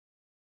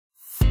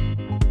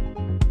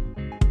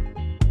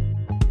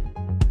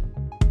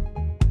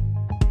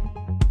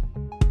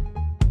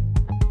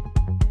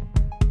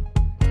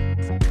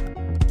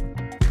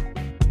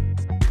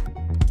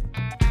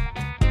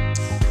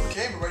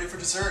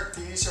dessert,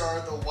 these are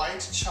the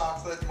white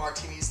chocolate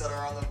martinis that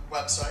are on the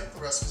website. The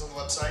recipe's on the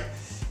website.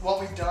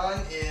 What we've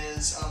done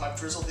is I've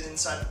drizzled the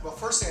inside. Well,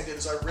 first thing I did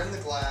is I rimmed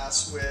the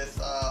glass with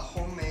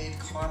homemade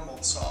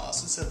caramel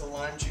sauce instead of the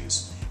lime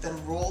juice. Then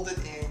rolled it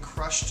in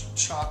crushed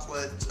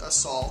chocolate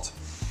salt.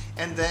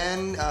 And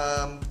then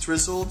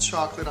drizzled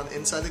chocolate on the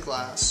inside of the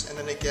glass. And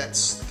then it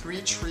gets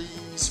 3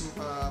 Trees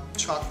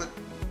chocolate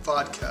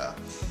vodka,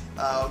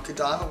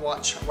 Godiva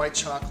white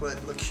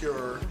chocolate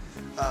liqueur,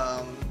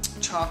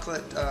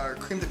 chocolate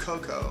cream de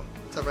cocoa.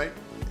 Is that right?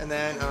 And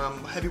then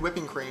heavy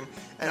whipping cream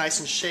and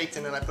ice and shaked,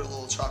 and then I put a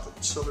little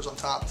chocolate silvers on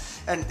top.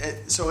 And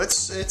so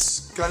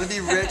it's going to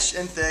be rich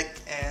and thick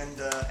and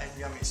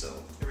yummy. So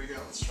here we go.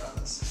 Let's try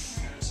this.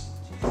 Cheers.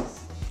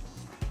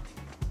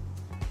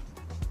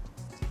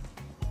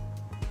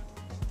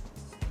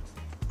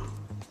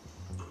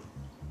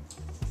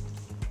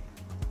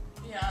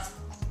 Yeah.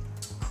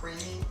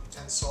 Creamy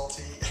and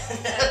salty.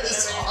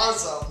 It's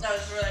awesome. That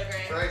was really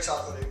great. Very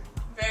chocolatey.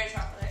 Very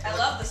chocolatey. I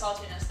love the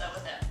saltiness though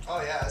with it.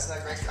 Oh yeah, isn't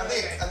that great?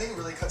 I think it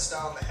really cuts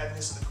down the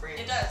heaviness of the cream.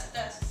 It does, it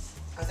does.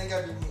 I think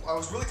I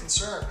was really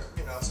concerned,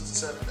 you know, since it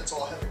said it's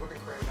all heavy whipping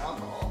cream and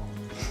alcohol.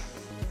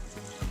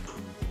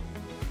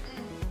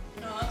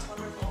 No, that's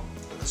wonderful.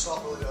 But the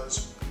salt really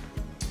does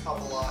help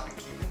a lot in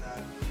keeping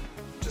that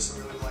just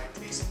a really light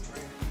tasting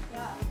drink.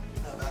 Yeah.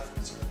 Not bad for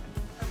dessert.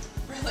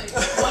 Really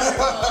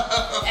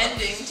wonderful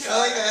ending to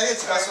I think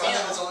it's special. I meal.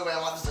 think that's the only way I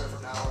want dessert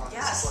from now on.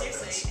 Yeah,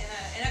 seriously.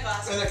 In a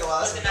glass. In a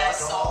glass with of a nice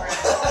salt alcohol.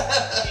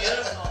 rim.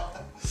 Beautiful.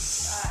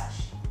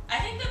 Gosh. I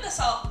think that the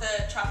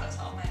chocolate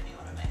salt might be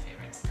one of my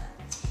favorites then.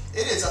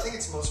 It is. I think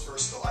it's most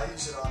versatile. I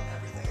use it on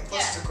everything. And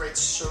plus, Yeah. it's a great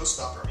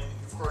showstopper. I mean,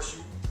 of course,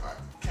 you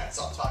can't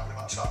stop talking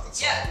about chocolate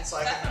salt. Yeah, It's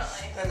like,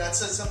 definitely. And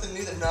that's something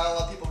new that not a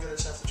lot of people get a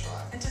chance to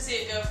try. And to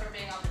see it go from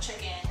being on the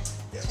chicken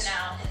Yes. to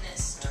now in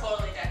this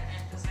totally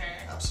decadent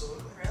dessert.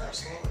 Absolutely. Really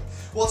Absolutely.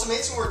 Well, it's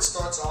amazing where it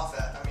starts off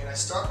at. I mean, I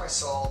start my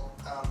salt.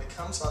 It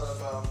comes out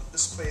of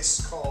this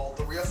place called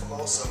the Rio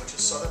Famosa, which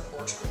is southern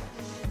Portugal.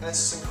 And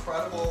it's this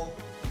incredible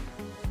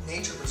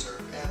nature preserve.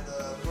 And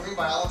the marine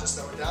biologists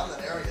that were down in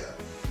that area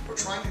were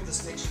trying to get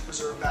this nature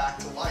preserve back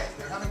to life.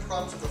 And they're having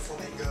problems with the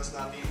flamingos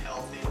not being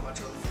healthy and a bunch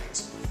of other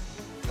things.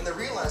 And they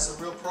realized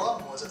the real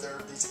problem was that there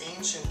are these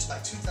ancient,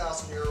 like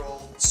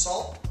 2,000-year-old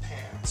salt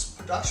pans,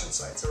 production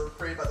sites that were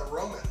created by the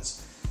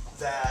Romans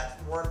that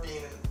weren't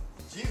being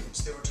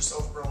used. They were just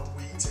overgrown with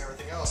weeds and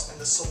everything else. And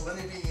the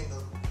salinity in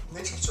the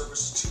nature preserve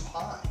was too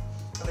high.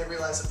 And they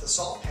realized that the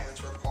salt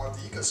pans were a part of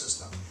the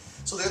ecosystem.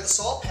 So they had the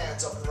salt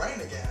pans up and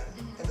running again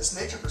in this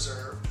nature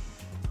preserve,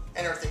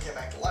 and everything came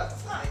back to life. The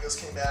flamingos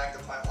came back,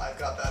 the plant life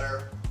got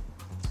better.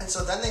 And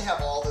so then they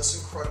have all this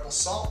incredible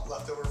salt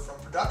left over from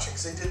production,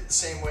 because they did it the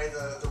same way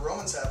the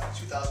Romans have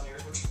for 2,000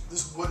 years, which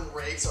this wooden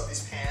rakes of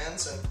these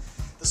pans, and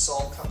the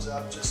salt comes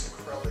out just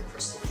incredibly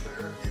crystal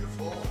clear and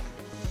beautiful.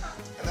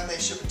 And then they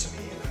ship it to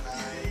me, and then I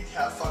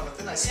have fun with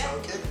it, and I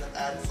smoke it, and then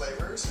add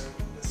flavors, and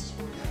this is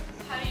what we get.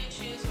 How do you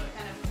choose what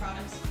kind of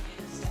products you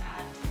use to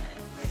add to it?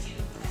 Or do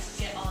you kind of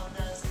get all of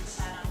those and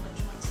decide on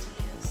which ones to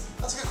use?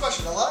 That's a good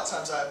question. A lot of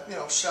times I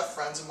have, chef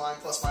friends of mine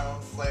plus my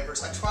own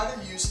flavors. I try to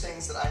use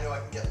things that I know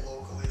I can get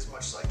locally as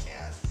much as I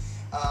can.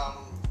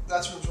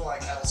 That's what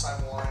like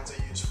Adelstein wines I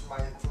use for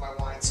my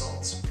wine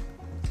salts.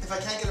 If I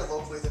can't get it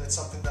locally, then it's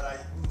something that I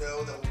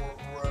know that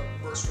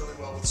works really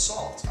well with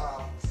salt.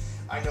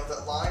 I know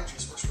that lime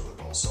juice works really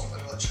well with salt.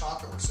 I know that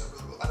chocolate works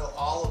really well. I know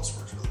olives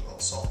works really well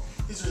with salt.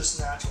 These are just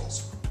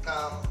naturals.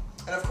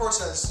 And of course,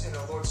 as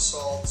Lords of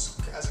Salt,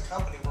 as a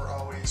company, we're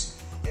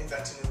always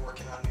inventing and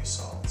working on new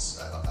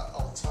salts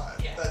all the time.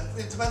 Yeah. But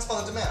it depends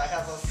upon the demand. I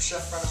have a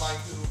chef friend of mine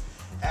who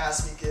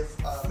asked me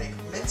to make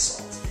mint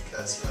salt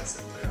because he likes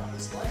to put it on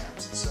his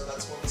lambs. And so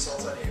that's one of the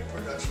salts I do in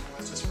production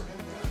was just for him.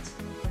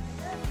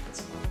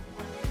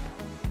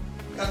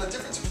 Now the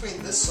difference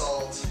between this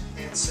salt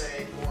and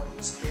say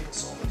Morton's table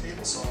salt, the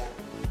table salt,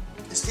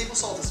 is table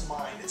salt is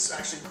mined. It's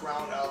actually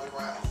ground out of the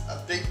ground.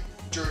 Big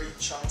dirty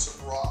chunks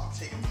of rock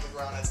taken from the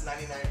ground. That's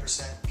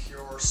 99%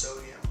 pure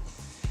sodium.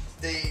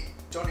 They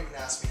don't even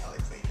ask me how they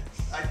clean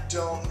it. I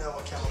don't know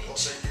what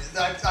chemicals they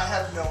use. I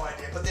have no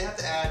idea, but they have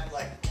to add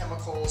like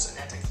chemicals and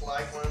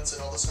anticoagulants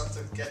and all this stuff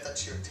to get that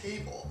to your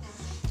table.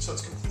 So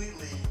it's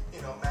completely,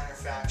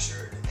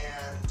 manufactured,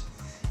 and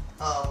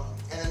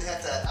then they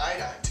have to add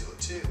iodine to it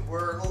too.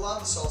 Where a lot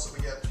of the salts that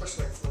we get,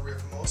 especially like from the Rio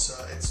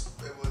Famosa,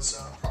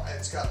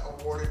 it's got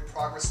awarded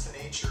Progress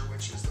to Nature,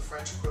 which is the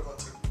French equivalent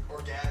to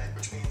organic,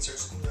 which means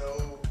there's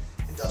no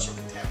industrial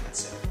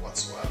contaminants in it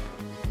whatsoever.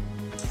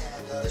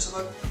 And there's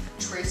no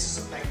traces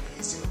of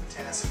magnesium and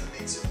potassium that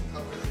makes it a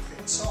really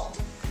clean salt.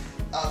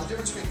 The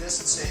difference between this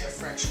and say a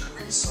French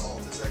grease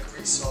salt is that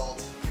grease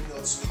salt, even though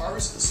it's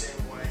harvested the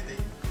same way, they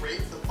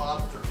grate the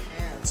bottom of their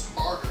pans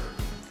harder,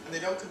 and they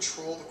don't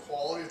control the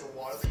quality of the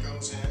water that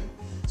goes in.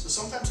 So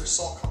sometimes their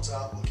salt comes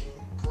out looking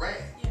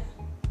gray. Yeah.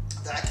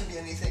 That can be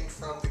anything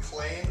from the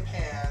clay in the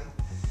pan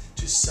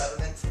to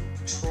sediment from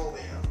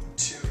petroleum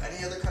to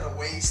any other kind of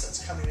waste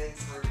that's coming in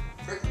through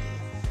Brittany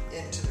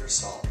into their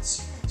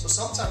salts. So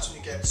sometimes when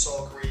you get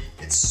salt grate,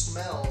 it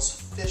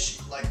smells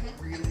fishy, like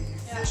really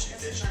fishy.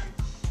 And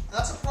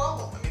that's a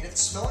problem. I mean, if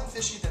it's smelling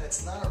fishy, then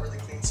it's not a really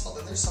clean salt.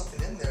 Then there's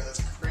something in there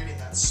that's creating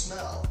that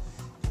smell.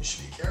 You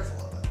should be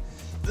careful of it.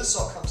 This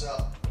salt comes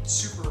out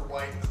super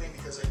white and clean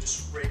because I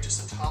just rake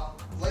just the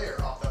top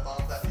layer off that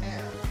bottom of that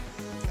pan.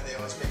 And they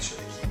always make sure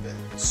they keep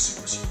it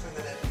super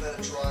clean, then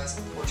it dries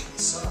in the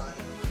Portuguese sun.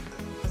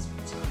 It's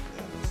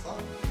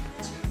fun.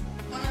 It's beautiful.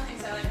 One of the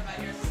things I like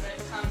about yours is that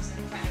it comes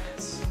in kind of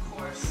its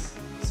coarse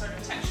sort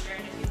of texture,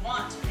 and if you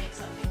want to make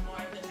something more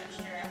of the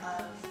texture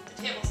of the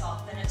table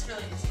salt, then it's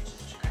really easy to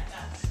just grind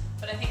up.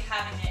 But I think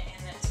having it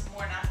in its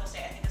more natural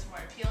state, I think is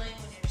more appealing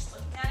when you're just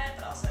looking at it,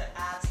 but also it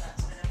adds that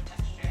sort of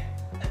texture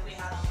that we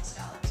had on the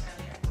scallops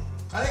earlier.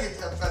 I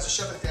think as a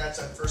chef, it adds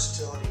that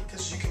versatility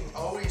because you can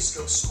always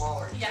go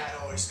smaller, you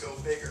can't always go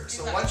bigger.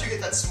 So once you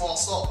get that small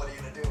salt, what are you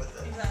going to do with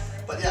it?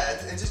 Exactly. But yeah,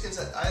 it just gives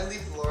that. I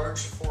leave large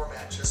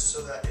format just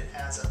so that it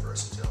has that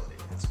versatility.